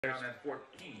Down at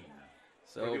 14.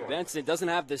 So Benson doesn't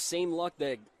have the same luck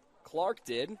that Clark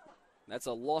did. That's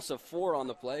a loss of 4 on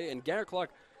the play. And Garrett Clark,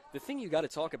 the thing you got to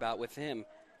talk about with him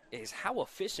is how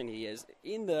efficient he is.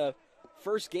 In the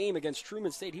first game against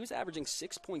Truman State, he was averaging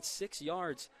 6.6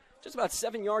 yards, just about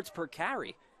 7 yards per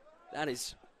carry. That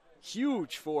is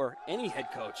huge for any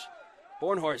head coach.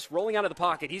 Bornhorst rolling out of the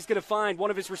pocket. He's going to find one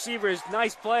of his receivers.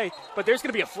 Nice play, but there's going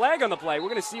to be a flag on the play. We're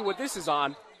going to see what this is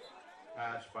on.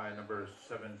 Pass by number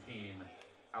 17,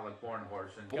 Alec Bornhorst.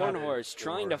 Bornhorst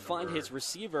trying to find his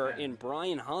receiver 10. In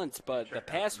Brian Hunt, but the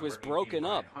pass was broken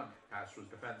up. Pass was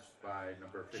defensed by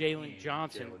number 15, Jalen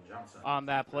Johnson on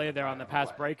that play there on the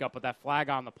pass breakup, but that flag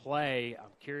on the play,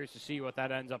 I'm curious to see what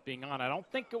that ends up being on. I don't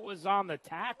think it was on the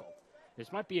tackle.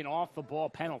 This might be an off-the-ball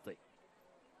penalty.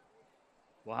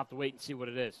 We'll have to wait and see what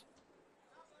it is.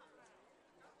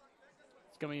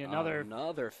 It's going to be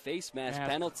another face mask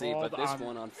penalty, but this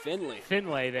one on Findlay.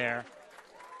 Findlay there.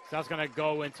 So that's going to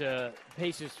go into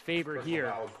Pace's favor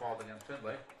here.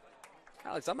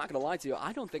 Alex, I'm not going to lie to you.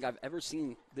 I don't think I've ever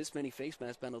seen this many face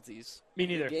mask penalties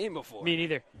in a game before. Me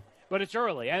neither. But it's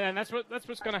early, and that's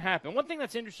what's going to happen. One thing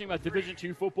that's interesting about Division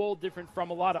II football, different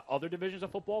from a lot of other divisions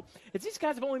of football, is these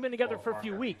guys have only been together for a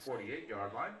few weeks.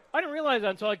 48-yard line. I didn't realize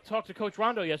that until I talked to Coach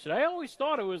Rondo yesterday. I always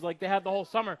thought it was like they had the whole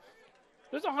summer.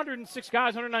 There's 106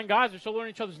 guys, 109 guys. They're still learning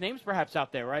each other's names perhaps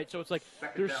out there, right? So it's like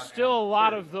there's still a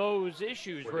lot of those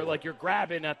issues where, like, you're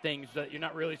grabbing at things that you're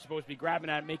not really supposed to be grabbing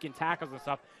at, making tackles and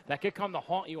stuff that could come to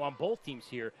haunt you on both teams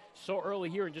here so early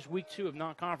here in just week 2 of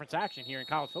non-conference action here in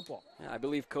college football. Yeah, I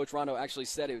believe Coach Rondo actually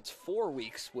said it's 4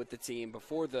 weeks with the team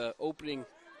before the opening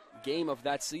game of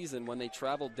that season when they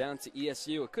traveled down to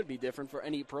ESU. It could be different for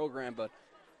any program, but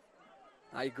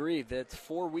I agree that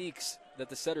 4 weeks that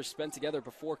the Setters spent together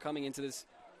before coming into this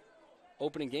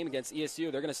opening game against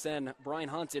ESU. They're going to send Brian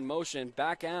Hunt in motion,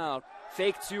 back out,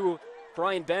 fake to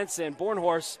Brian Benson.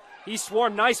 Bornhorst, he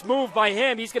swarmed. Nice move by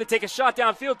him. He's going to take a shot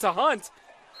downfield to Hunt.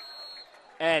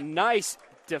 And nice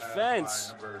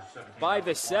defense by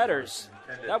the Setters.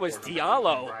 That was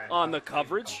Diallo on the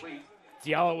coverage.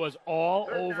 Diallo was all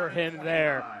over him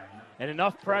there. And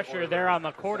enough pressure there on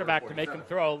the quarterback to make him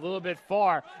throw a little bit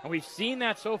far. And we've seen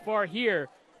that so far here.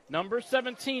 Number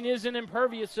 17 isn't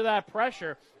impervious to that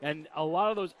pressure. And a lot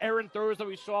of those errant throws that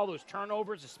we saw, those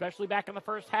turnovers, especially back in the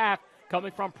first half,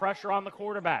 coming from pressure on the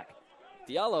quarterback.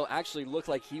 Diallo actually looked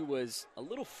like he was a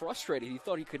little frustrated. He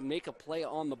thought he could make a play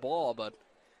on the ball, but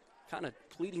kind of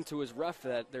pleading to his ref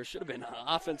that there should have been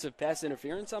offensive pass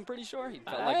interference, I'm pretty sure. He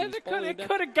felt like he was it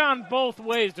could have gone both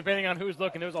ways depending on who's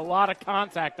looking. There was a lot of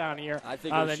contact on here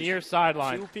on the near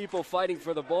sideline. 2 people fighting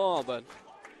for the ball, but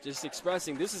just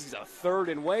expressing this is a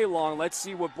 3rd and way long. Let's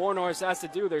see what Bornhorst has to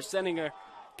do. They're sending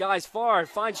guys far.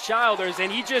 Finds Childers, and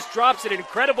he just drops it. An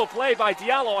incredible play by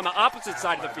Diallo on the opposite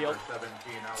side of the field.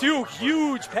 2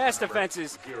 huge pass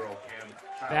defenses.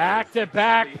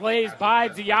 Back-to-back plays by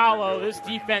Diallo. This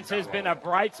defense has been a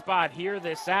bright spot here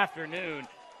this afternoon.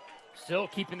 Still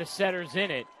keeping the Setters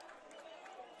in it.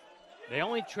 They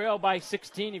only trail by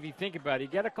 16 if you think about it. You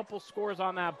get a couple scores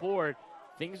on that board.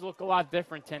 Things look a lot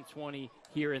different 10-20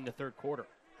 here in the third quarter.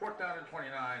 4th down and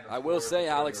 29. I will say,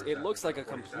 Alex, it looks like a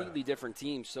completely different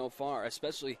team so far,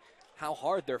 especially how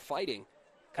hard they're fighting.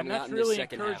 And that's really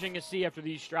encouraging to see after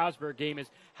the Strasburg game is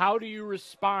how do you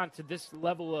respond to this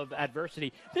level of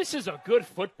adversity? This is a good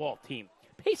football team.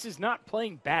 Pace is not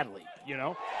playing badly, you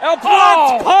know.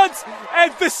 Punts,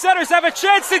 and the Setters have a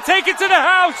chance to take it to the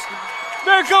house.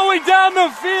 They're going down the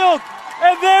field,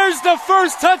 and there's the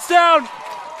first touchdown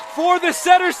for the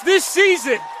Setters this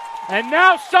season. And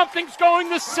now something's going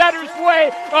the Setters'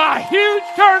 way. A huge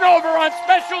turnover on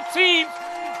special teams.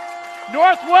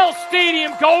 Northwell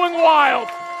Stadium going wild.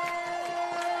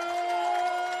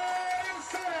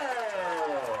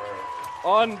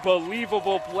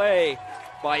 Unbelievable play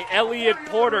by Elliott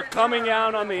Porter coming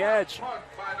out on the edge.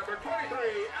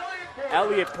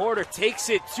 Elliott Porter takes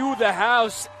it to the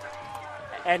house,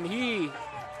 and he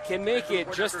can make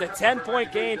it just a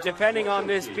 10-point game depending on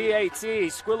this PAT.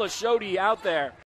 Squilla Shody out there.